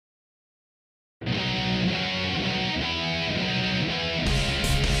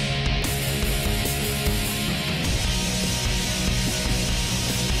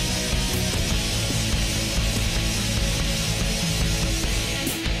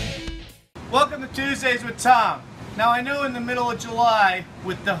Welcome to Tuesdays with Tom. Now I know in the middle of July,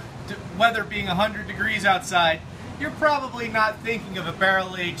 with the weather being 100 degrees outside, you're probably not thinking of a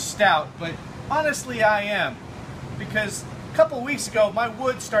barrel-aged stout, but honestly I am. Because a couple weeks ago my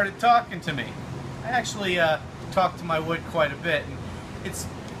wood started talking to me. I actually talk to my wood quite a bit, and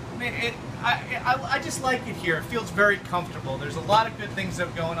I just like it here. It feels very comfortable. There's a lot of good things that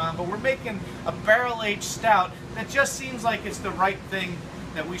are going on, but we're making a barrel-aged stout that just seems like it's the right thing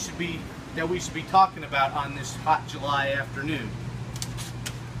that we should be talking about on this hot July afternoon.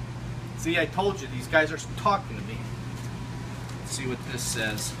 See, I told you, these guys are talking to me. Let's see what this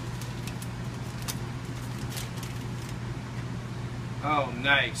says. Oh,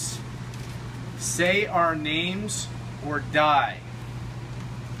 nice. Say our names or die.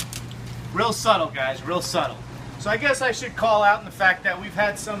 Real subtle, guys, real subtle. So I guess I should call out in the fact that we've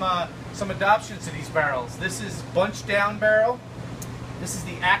had some adoptions to these barrels. This is Bunch Down Barrel. This is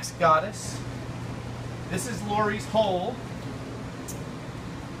the Axe Goddess. This is Lori's Hole.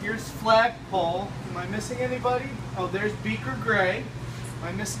 Here's Flagpole. Am I missing anybody? Oh, there's Beaker Gray. Am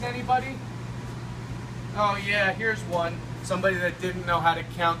I missing anybody? Oh yeah, here's one. Somebody that didn't know how to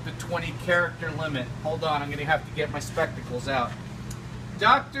count the 20 character limit. Hold on, I'm going to have to get my spectacles out.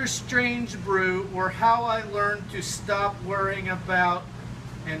 Dr. Strange Brew, or How I Learned to Stop Worrying About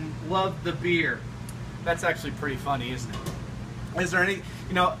and Love the Beer. That's actually pretty funny, isn't it? Is there any,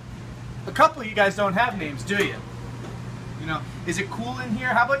 a couple of you guys don't have names, do you? Is it cool in here?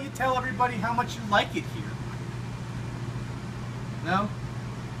 How about you tell everybody how much you like it here? No?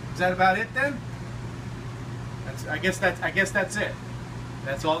 Is that about it then? I guess that's it.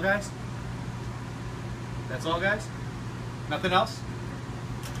 That's all, guys? That's all, guys? Nothing else?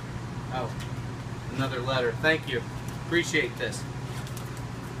 Oh, another letter. Thank you. Appreciate this.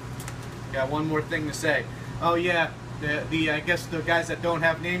 Got one more thing to say. Oh yeah, I guess the guys that don't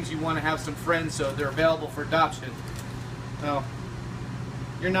have names, you want to have some friends so they're available for adoption. Oh,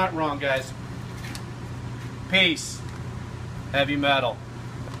 you're not wrong, guys. Peace. Heavy metal.